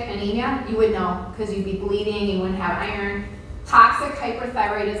hemolytic anemia, you would know because you'd be bleeding, you wouldn't have iron. Toxic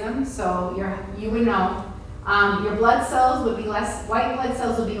hyperthyroidism, so you would know. Your blood cells would be less, white blood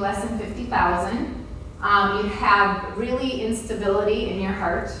cells would be less than 50,000. You'd have really instability in your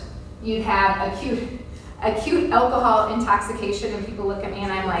heart. You'd have acute alcohol intoxication, and people look at me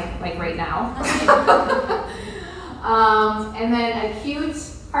and I'm like right now. And then acute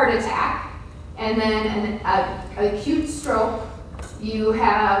heart attack, and then an acute stroke. You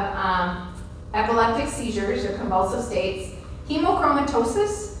have epileptic seizures or convulsive states.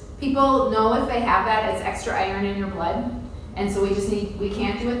 Hemochromatosis, people know if they have that, it's extra iron in your blood. And so we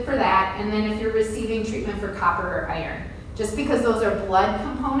can't do it for that. And then if you're receiving treatment for copper or iron, just because those are blood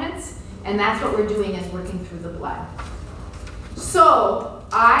components, and that's what we're doing is working through the blood. So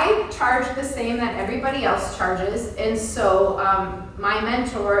I charge the same that everybody else charges. And so my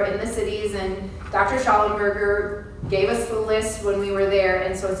mentor in the cities and Dr. Schallenberger gave us the list when we were there.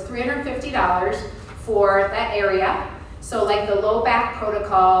 And so it's $350 for that area. So like the low back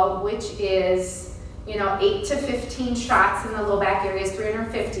protocol, which is, 8 to 15 shots in the low back area is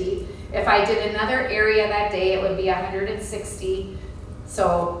 $350. If I did another area that day, it would be $160.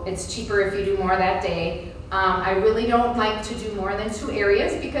 So it's cheaper if you do more that day. I really don't like to do more than 2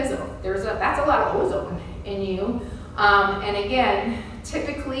 areas because that's a lot of ozone in you. And again,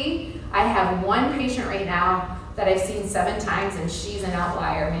 typically I have one patient right now that I've seen 7 times, and she's an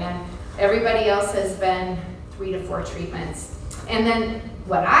outlier, man. Everybody else has been 3 to 4 treatments. And then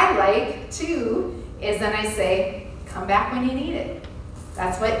what I like too is then I say, come back when you need it.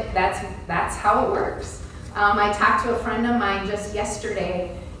 That's how it works. I talked to a friend of mine just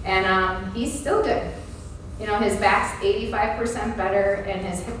yesterday, and he's still good. His back's 85% better, and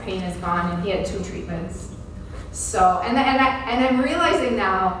his hip pain is gone, and he had 2 treatments. So, and I'm realizing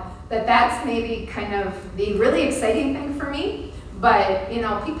now that that's maybe kind of the really exciting thing for me. But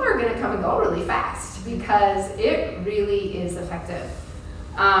people are going to come and go really fast because it really is effective.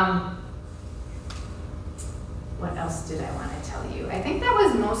 What else did I want to tell you? I think that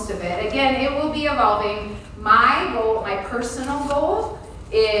was most of it. Again, it will be evolving. My goal, my personal goal,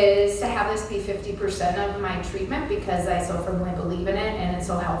 is to have this be 50% of my treatment because I so firmly believe in it and it's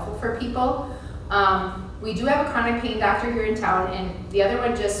so helpful for people. We do have a chronic pain doctor here in town, and the other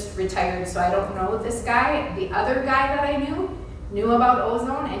one just retired, so I don't know this guy. The other guy that I knew about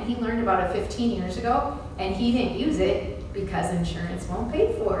ozone, and he learned about it 15 years ago, and he didn't use it because insurance won't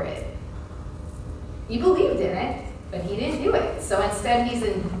pay for it. He believed in it, but he didn't do it. So instead he's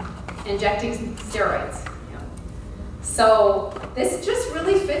injecting steroids. So this just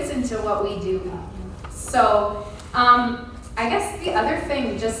really fits into what we do. So I guess the other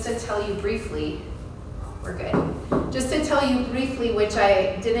thing, just to tell you briefly, we're good. Just to tell you briefly, which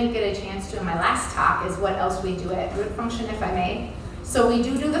I didn't get a chance to in my last talk, is what else we do at Root Function, if I may. So we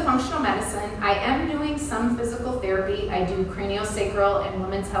do the functional medicine. I am doing some physical therapy. I do craniosacral and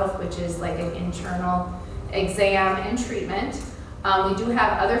women's health, which is like an internal exam and treatment. We do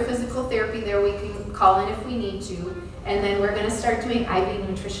have other physical therapy there we can call in if we need to. And then we're gonna start doing IV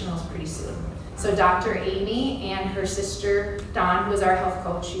nutritionals pretty soon. So Dr. Amy and her sister Dawn, who is our health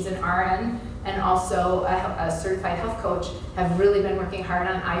coach, she's an RN and also a certified health coach, have really been working hard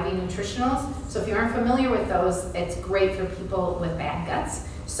on IV nutritionals. So if you aren't familiar with those, it's great for people with bad guts.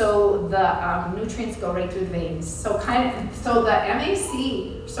 So the nutrients go right through the veins. So the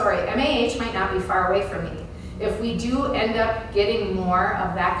MAH might not be far away from me. If we do end up getting more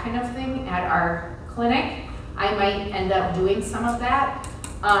of that kind of thing at our clinic, I might end up doing some of that.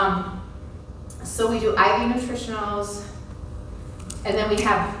 So we do IV nutritionals, and then we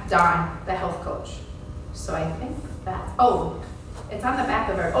have Dawn, the health coach. So I think that, it's on the back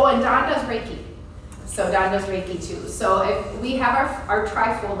of her. Oh, and Dawn does Reiki. So Don does Reiki too. So if we have our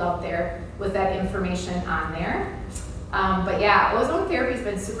trifold out there with that information on there. But yeah, ozone therapy has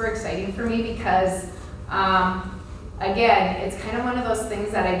been super exciting for me because, again, it's kind of one of those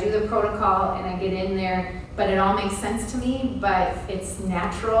things that I do the protocol and I get in there, but it all makes sense to me, but it's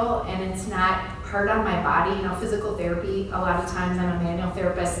natural and it's not hard on my body. You know, physical therapy, a lot of times I'm a manual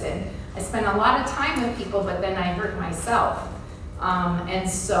therapist and I spend a lot of time with people, but then I hurt myself. And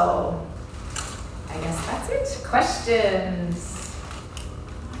so I guess that's it. Questions?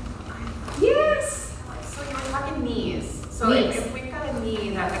 Yes? So you were talking knees. So Knees. if we've got a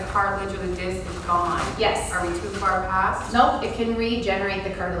knee that the cartilage or the disc is gone, Yes. are we too far past? Nope, it can regenerate the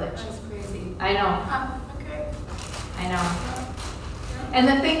cartilage. That's crazy. I know, Huh, okay. I know. And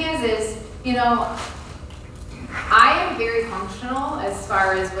the thing is, you know, I am very functional as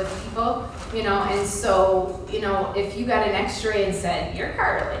far as with people, you know, and so, you know, if you got an x-ray and said, your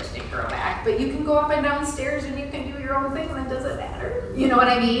cartilage didn't grow back, but you can go up and down stairs and you can do your own thing, then does it matter? You know what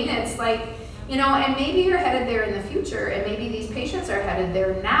I mean? It's like, you know, and maybe you're headed there in the future, and maybe these patients are headed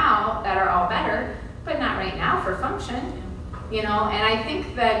there now that are all better, but not right now for function. You know, and I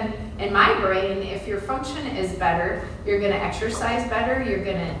think that in my brain, if your function is better, you're going to exercise better, you're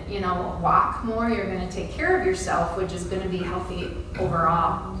going to, you know, walk more, you're going to take care of yourself, which is going to be healthy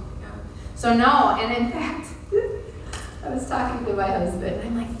overall. So no, and in fact, I was talking to my husband,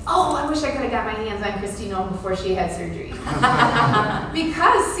 I'm like, oh, I wish I could have got my hands on Christine before she had surgery.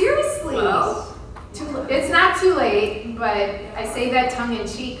 Because seriously, it's not too late, but I say that tongue in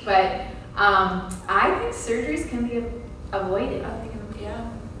cheek, but I think surgeries can be avoided. Yeah.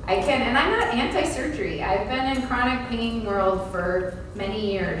 I can, and I'm not anti-surgery. I've been in chronic pain world for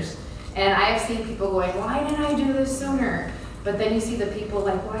many years, and I've seen people going, why didn't I do this sooner? But then you see the people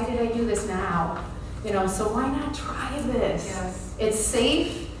like, why did I do this now? You know, so why not try this? Yes. It's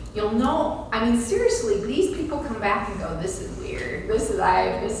safe. You'll know. I mean, seriously, these people come back and go, this is weird.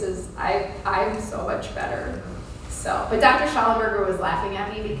 I'm so much better. So, but Dr. Schallenberger was laughing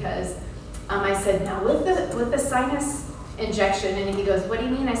at me because I said, now with the sinus injection, and he goes, what do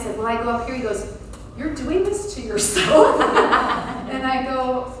you mean? I said, well, I go up here. He goes, you're doing this to yourself? And I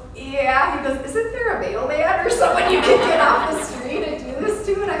go, yeah. He goes, isn't there a mailman or someone you can get off the street and do this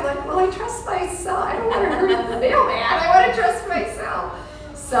to? And I'm like, well, I trust myself. I don't want to hurt the mailman. I want to trust myself.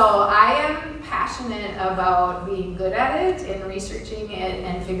 So I am passionate about being good at it and researching it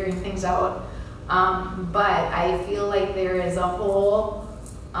and figuring things out. But I feel like there is a whole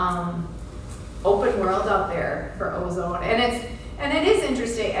open world out there for ozone, and it is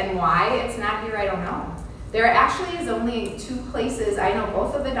interesting. And why it's not here, I don't know. There actually is only 2 places. I know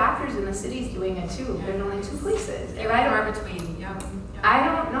both of the doctors in the city's doing it too. There's only 2 places. They're far between. Yep. I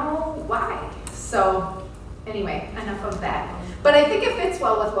don't know why. So anyway, enough of that. But I think it fits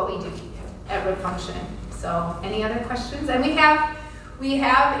well with what we do at Root Function. So any other questions? And we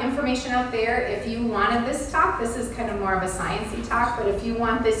have information out there. If you wanted this talk, this is kind of more of a sciencey talk, but if you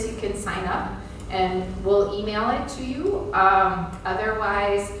want this, you can sign up and we'll email it to you.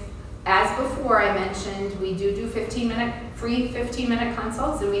 Otherwise, as before I mentioned, we do free 15-minute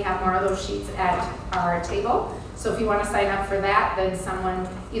consults, and we have more of those sheets at our table. So if you want to sign up for that, then someone,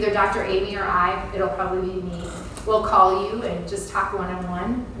 either Dr. Amy or I, it'll probably be me, will call you and just talk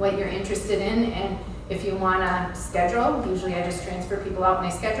one-on-one what you're interested in. And if you want to schedule, usually I just transfer people out my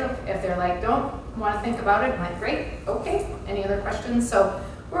schedule. If they're like, don't want to think about it, I'm like, great, okay. Any other questions? So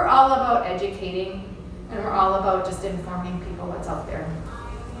we're all about educating, and we're all about just informing people what's out there.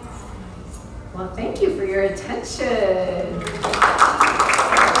 Well, thank you for your attention.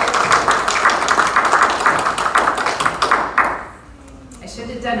 I should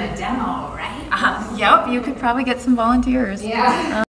have done a demo, right? Yep, you could probably get some volunteers. Yeah.